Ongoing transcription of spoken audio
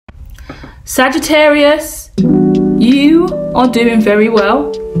Sagittarius, you are doing very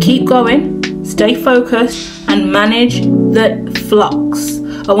well. Keep going, stay focused, and manage the flux.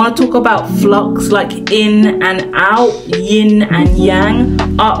 I want to talk about flux, like in and out, yin and yang,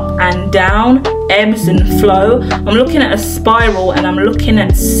 up and down, ebbs and flow. I'm looking at a spiral and I'm looking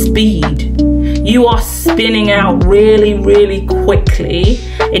at speed. You are spinning out really, really quickly.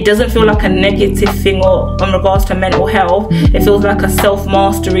 It doesn't feel like a negative thing or in regards to mental health. It feels like a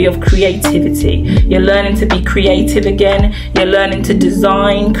self-mastery of creativity. You're learning to be creative again. You're learning to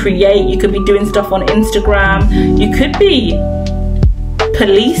design, create. You could be doing stuff on Instagram. You could be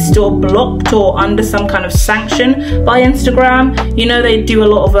policed or blocked or under some kind of sanction by Instagram. You know, they do a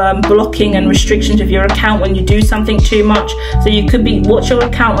lot of blocking and restrictions of your account when you do something too much. So you could be, watch your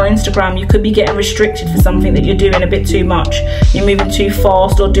account on Instagram, you could be getting restricted for something that you're doing a bit too much. You're moving too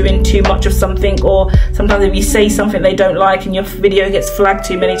fast or doing too much of something, or sometimes if you say something they don't like and your video gets flagged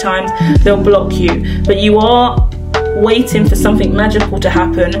too many times, they'll block you. But you are waiting for something magical to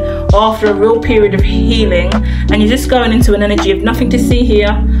happen after a real period of healing, and you're just going into an energy of nothing to see here.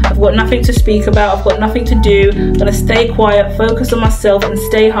 I've got nothing to speak about, I've got nothing to do. I'm gonna stay quiet, focus on myself and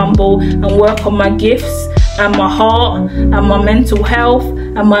stay humble and work on my gifts and my heart and my mental health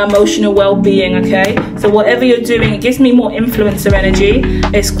and my emotional well-being. Okay, so whatever you're doing, it gives me more influencer energy.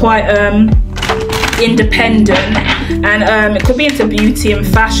 It's quite independent, and it could be into beauty and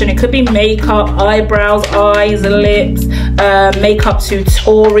fashion. It could be makeup, eyebrows, eyes, lips, makeup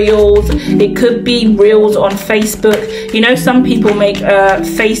tutorials. It could be reels on Facebook. You know, some people make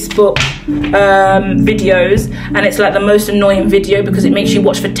Facebook videos, and it's like the most annoying video because it makes you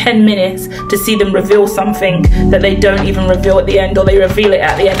watch for 10 minutes to see them reveal something that they don't even reveal at the end, or they reveal it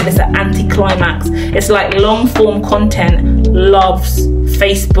at the end and it's an anti-climax. It's like long form content loves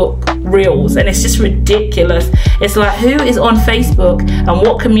Facebook reels, and it's just ridiculous. It's like, who is on Facebook and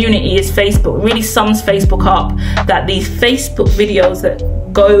what community is Facebook? It really sums Facebook up that these Facebook videos that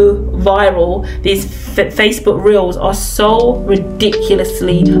go viral, these Facebook reels, are so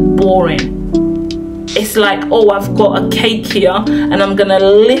ridiculously boring. It's like, oh, I've got a cake here and I'm gonna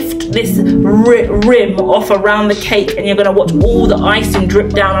lift this rim off around the cake, and you're gonna watch all the icing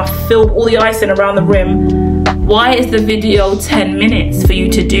drip down. I've filled all the icing around the rim. Why is the video 10 minutes for you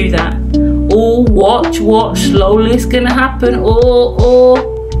to do that? Oh, watch, slowly it's gonna happen. Or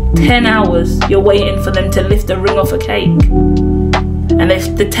 10 hours you're waiting for them to lift the ring off a cake. And there's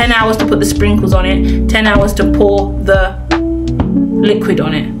the 10 hours to put the sprinkles on it, 10 hours to pour the liquid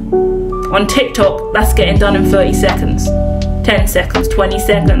on it. On TikTok, that's getting done in 30 seconds, 10 seconds, 20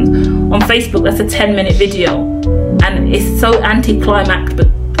 seconds. On Facebook, that's a 10-minute video. And it's so anti-climactic,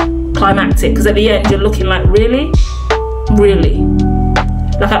 because at the end, you're looking like, really? Really?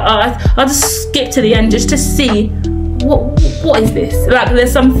 Like, I'll just skip to the end just to see, what is this? Like,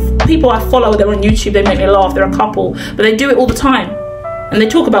 there's some people I follow, they're on YouTube, they make me laugh, they're a couple, but they do it all the time. And they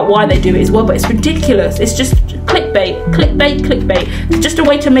talk about why they do it as well, but it's ridiculous. It's just clickbait, clickbait, clickbait. It's just a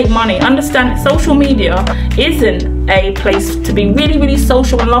way to make money. Understand that social media isn't a place to be really, really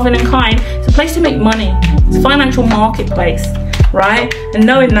social and loving and kind. It's a place to make money. It's a financial marketplace, right? And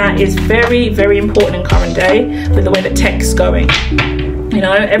knowing that is very, very important in current day with the way that tech's going. You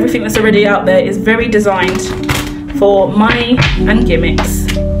know, everything that's already out there is very designed for money and gimmicks,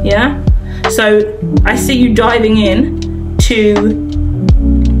 yeah? So I see you diving in to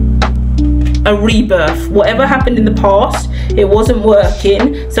a rebirth. Whatever happened in the past, it wasn't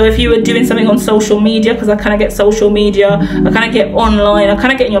working. So if you were doing something on social media, because I kind of get social media, I kind of get online, I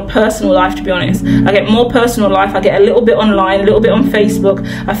kind of get in your personal life, to be honest. I get more personal life, I get a little bit online, a little bit on Facebook.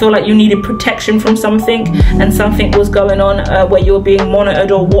 I feel like you needed protection from something, and something was going on where you were being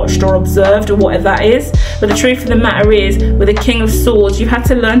monitored or watched or observed or whatever that is. But the truth of the matter is, with the King of Swords, you had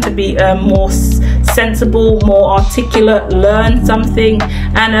to learn to be more sensible, more articulate, learn something.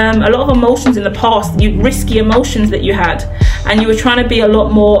 And a lot of emotions in the past, risky emotions that you had, and you were trying to be a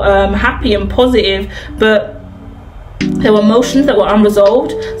lot more happy and positive, but there were emotions that were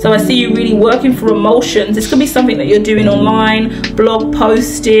unresolved. So I see you really working for emotions. This could be something that you're doing online, blog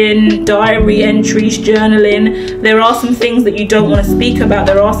posting, diary entries, journaling. There are some things that you don't want to speak about.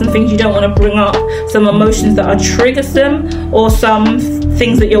 There are some things you don't want to bring up, some emotions that are triggersome, or some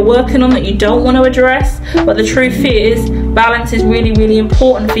things that you're working on that you don't want to address. But the truth is, balance is really, really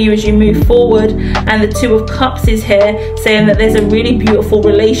important for you as you move forward. And the Two of Cups is here, saying that there's a really beautiful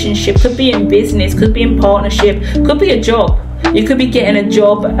relationship. Could be in business, could be in partnership, could be a job. You could be getting a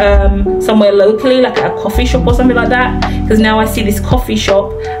job somewhere locally, like at a coffee shop or something like that, because now I see this coffee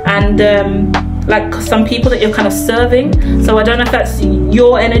shop and like some people that you're kind of serving. So I don't know if that's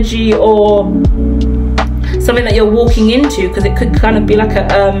your energy or something that you're walking into, because it could kind of be like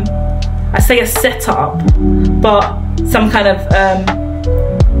a I say a setup, but some kind of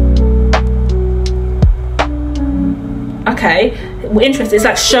okay, interesting. It's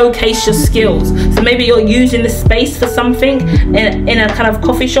like showcase your skills. So maybe you're using the space for something in a kind of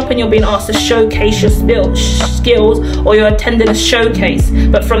coffee shop, and you're being asked to showcase your skills, or you're attending a showcase.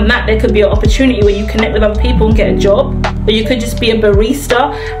 But from that, there could be an opportunity where you connect with other people and get a job. Or you could just be a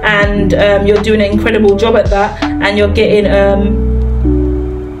barista, and you're doing an incredible job at that, and you're getting a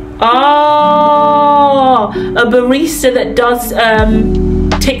barista that does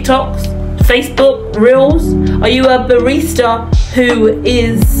TikToks, Facebook Reels. Are you a barista who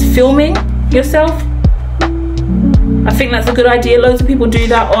is filming yourself? I think that's a good idea. Loads of people do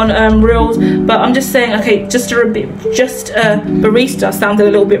that on Reels, but I'm just saying, okay, just a barista sounded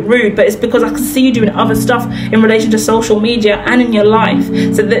a little bit rude, but it's because I can see you doing other stuff in relation to social media and in your life.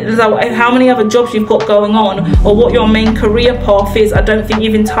 So how many other jobs you've got going on, or what your main career path is, I don't think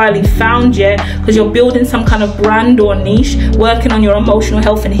you've entirely found yet, because you're building some kind of brand or niche, working on your emotional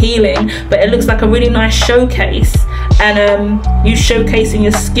health and healing. But it looks like a really nice showcase, and you showcasing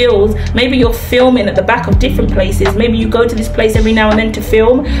your skills. Maybe you're filming at the back of different places. Maybe you go to this place every now and then to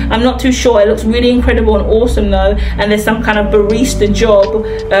film. I'm not too sure. It looks really incredible and awesome though, and there's some kind of barista job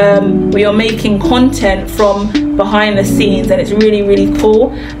where you're making content from behind the scenes, and it's really, really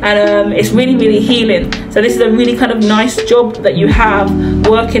cool, and it's really, really healing. So this is a really kind of nice job that you have,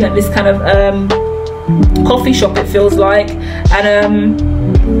 working at this kind of coffee shop, it feels like, and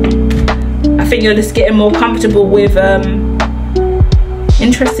I think you're just getting more comfortable with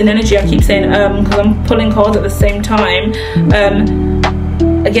interesting energy. I keep saying because I'm pulling cards at the same time,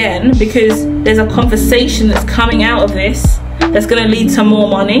 again, because there's a conversation that's coming out of this that's going to lead to more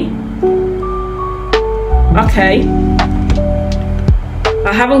money. Okay,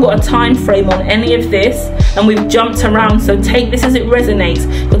 I haven't got a time frame on any of this, and we've jumped around, so take this as it resonates,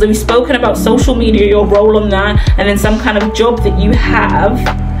 because we've spoken about social media, your role on that, and then some kind of job that you have,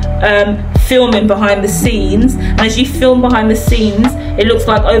 filming behind the scenes. And as you film behind the scenes, it looks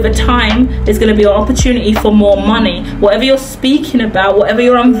like over time there's going to be an opportunity for more money. Whatever you're speaking about, whatever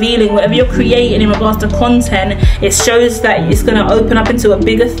you're unveiling, whatever you're creating in regards to content, it shows that it's going to open up into a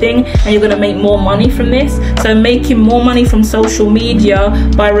bigger thing, and you're going to make more money from this. So making more money from social media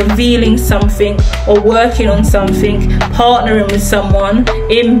by revealing something, or working on something, partnering with someone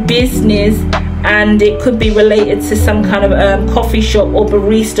in business, and it could be related to some kind of coffee shop or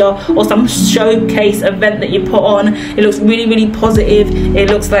barista or some showcase event that you put on. It looks really, really positive. It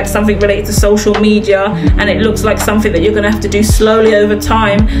looks like something related to social media, and it looks like something that you're going to have to do slowly over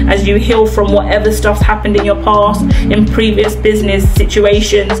time as you heal from whatever stuff's happened in your past, in previous business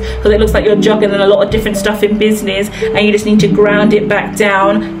situations, because it looks like you're juggling a lot of different stuff in business, and you just need to ground it back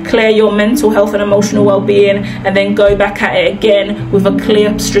down, clear your mental health and emotional well-being, and then go back at it again with a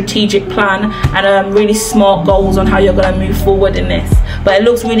clear strategic plan and really smart goals on how you're going to move forward in this. But it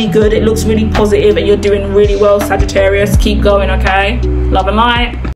looks really good, it looks really positive, and you're doing really well, Sagittarius. Keep going, okay? Love and light.